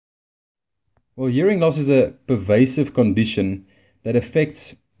Well, hearing loss is a pervasive condition that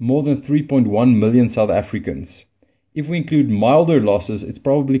affects more than 3.1 million South Africans. If we include milder losses, it's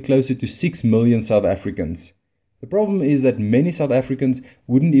probably closer to 6 million South Africans. The problem is that many South Africans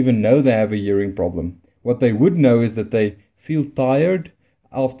wouldn't even know they have a hearing problem. What they would know is that they feel tired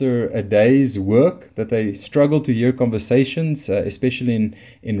after a day's work, that they struggle to hear conversations, especially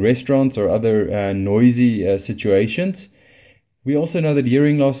in restaurants or other noisy situations. We also know that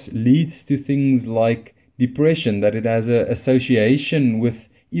hearing loss leads to things like depression, that it has an association with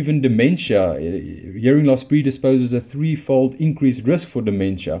even dementia. Hearing loss predisposes a threefold increased risk for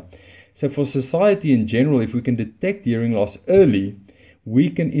dementia. So for society in general, if we can detect hearing loss early,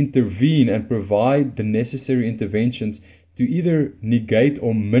 we can intervene and provide the necessary interventions to either negate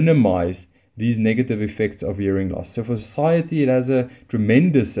or minimize these negative effects of hearing loss. So for society, it has a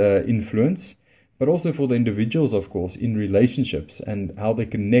tremendous influence, but also for the individuals, of course, in relationships and how they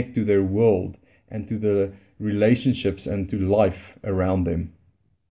connect to their world and to the relationships and to life around them.